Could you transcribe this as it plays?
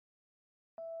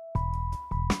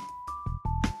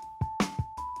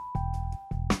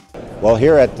Well,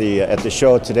 here at the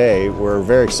show today, we're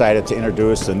very excited to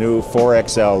introduce the new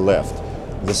 4XL lift.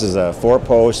 This is a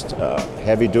 4-post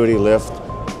heavy-duty lift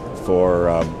for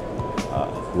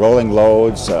rolling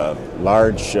loads,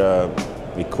 large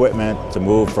equipment to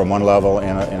move from one level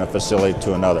in a facility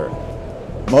to another.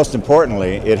 Most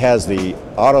importantly, it has the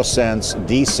AutoSenz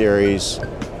D-Series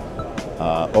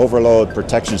overload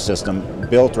protection system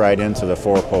built right into the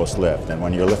 4-post lift. And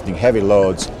when you're lifting heavy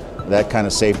loads, that kind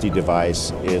of safety device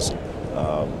is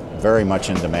very much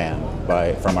in demand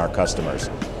from our customers.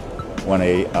 When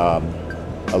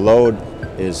a load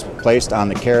is placed on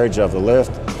the carriage of the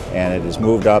lift and it is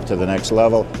moved up to the next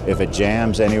level, if it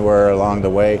jams anywhere along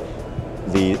the way,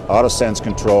 the AutoSenz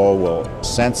control will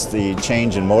sense the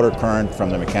change in motor current from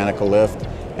the mechanical lift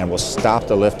and will stop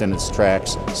the lift in its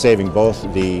tracks, saving both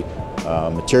the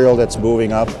material that's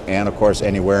moving up and, of course,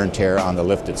 any wear and tear on the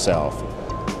lift itself.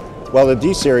 Well, the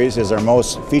D-Series is our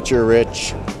most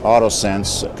feature-rich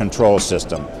AutoSenz control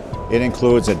system. It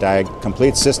includes a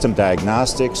complete system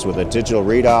diagnostics with a digital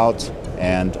readout,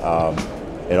 and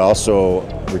it also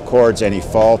records any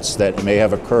faults that may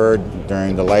have occurred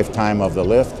during the lifetime of the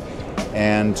lift,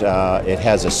 and it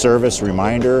has a service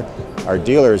reminder. Our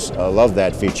dealers love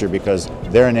that feature because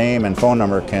their name and phone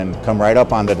number can come right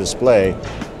up on the display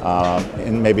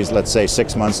in maybe, let's say,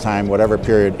 6 months' time, whatever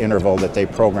period interval that they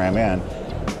program in.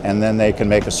 And then they can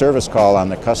make a service call on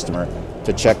the customer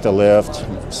to check the lift,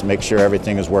 make sure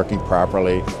everything is working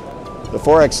properly. The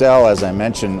 4XL, as I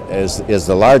mentioned, is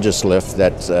the largest lift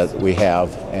that we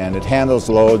have, and it handles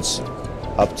loads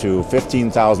up to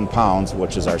 15,000 pounds,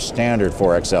 which is our standard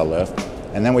 4XL lift.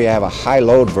 And then we have a high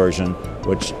load version,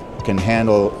 which can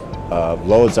handle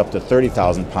loads up to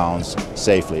 30,000 pounds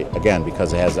safely, again,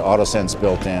 because it has the AutoSenz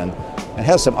built in and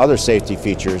has some other safety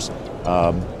features.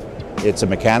 It's a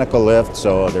mechanical lift,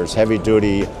 so there's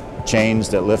heavy-duty chains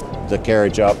that lift the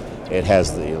carriage up. It has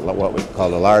what we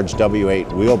call the large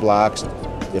W8 wheel blocks.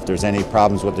 If there's any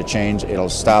problems with the change, it'll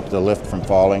stop the lift from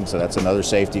falling, so that's another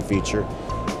safety feature.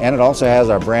 And it also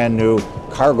has our brand new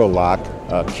cargo lock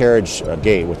carriage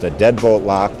gate with a deadbolt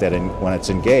lock that when it's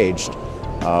engaged,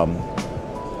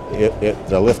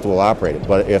 the lift will operate.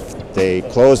 But if they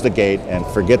close the gate and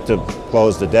forget to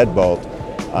close the deadbolt,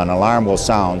 an alarm will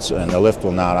sound and the lift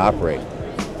will not operate.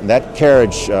 That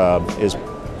carriage is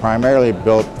primarily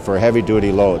built for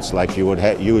heavy-duty loads like you would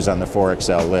use on the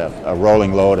 4XL lift. A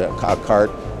rolling load, a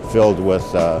cart filled with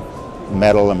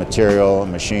metal and material,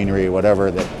 machinery,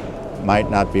 whatever that might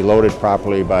not be loaded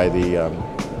properly by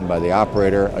the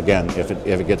operator. Again, if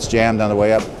it gets jammed on the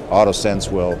way up, AutoSenz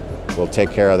will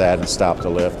take care of that and stop the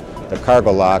lift. The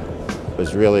cargo lock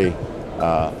is really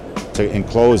to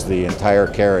enclose the entire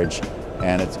carriage,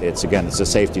 and it's a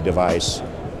safety device.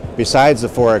 Besides the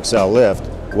 4XL lift,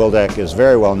 Wildeck is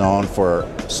very well known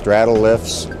for straddle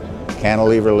lifts,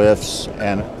 cantilever lifts,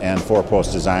 and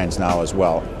 4-post designs now as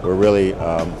well. We're really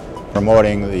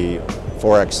promoting the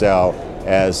 4XL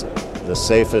as the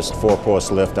safest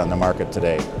 4-post lift on the market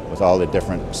today, with all the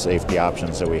different safety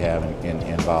options that we have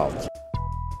involved.